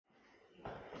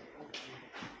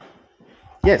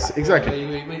Yes, exactly. You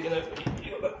know,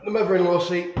 you've got the mother-in-law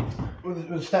seat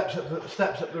with steps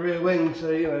up the rear wing,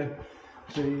 so you know,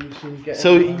 so you get.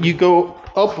 So you go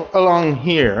up along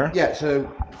here. Yeah, so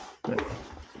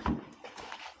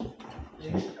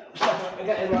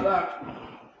get in like that,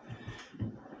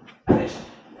 and it's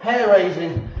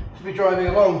hair-raising to be driving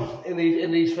along in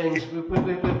these things with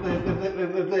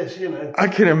this, you know. I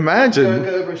can imagine.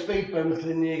 Go over a speed bump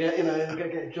and you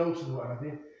get jolted and what have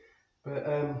you.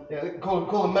 But yeah, call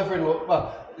them mother-in-law.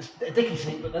 Well, it's a Dickey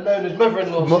seat, but they're known as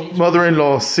mother-in-law seats.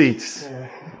 Mother-in-law seats. Yeah.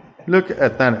 Look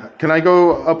at that. Can I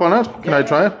go up on it? Can I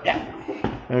try it? Yeah.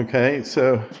 Okay,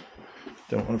 so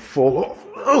don't want to fall off.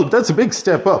 Oh, that's a big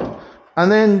step up. And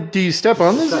then do you step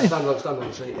on this? Stand on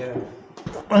the seat, yeah.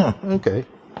 Oh, okay.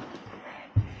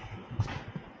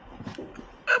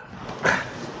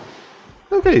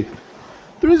 Okay,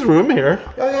 there is room here.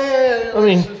 Yeah. I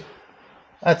mean,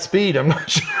 at speed, I'm not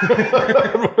sure.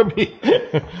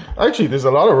 Actually, there's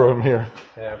a lot of room here.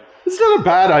 Yeah. It's not a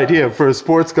bad idea for a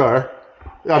sports car.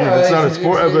 I mean, it's not a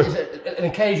sport. It's an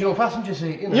occasional passenger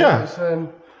seat, you know. Yeah. It's,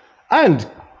 and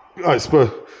I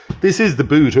suppose this is the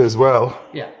boot as well.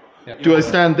 Yeah. Do I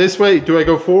stand this way? Do I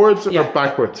go forwards or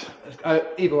backwards?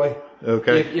 Either way.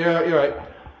 Okay. You're right.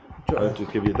 I'll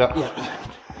just give you that. Yeah.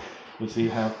 We'll see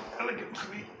how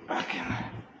elegantly back in.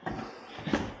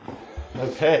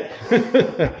 Okay.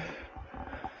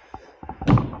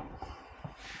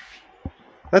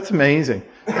 That's amazing.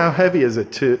 How heavy is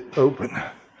it to open?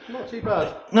 Not too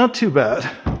bad. Not too bad.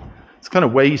 It's kind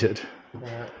of weighted.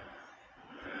 Yeah.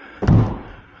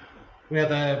 We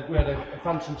had a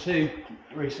Phantom 2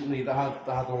 recently that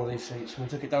had one of these seats, and we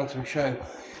took it down to a show,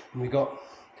 and we got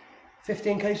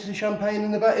 15 cases of champagne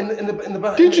in the back. In the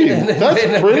back. Did you?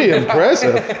 That's pretty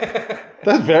impressive.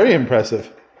 That's very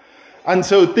impressive. And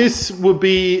so this would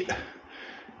be.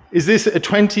 Is this a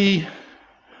 20?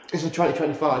 It's a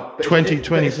 2025.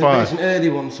 2025. It's an early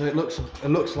one, so it looks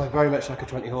like very much like a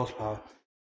 20 horsepower.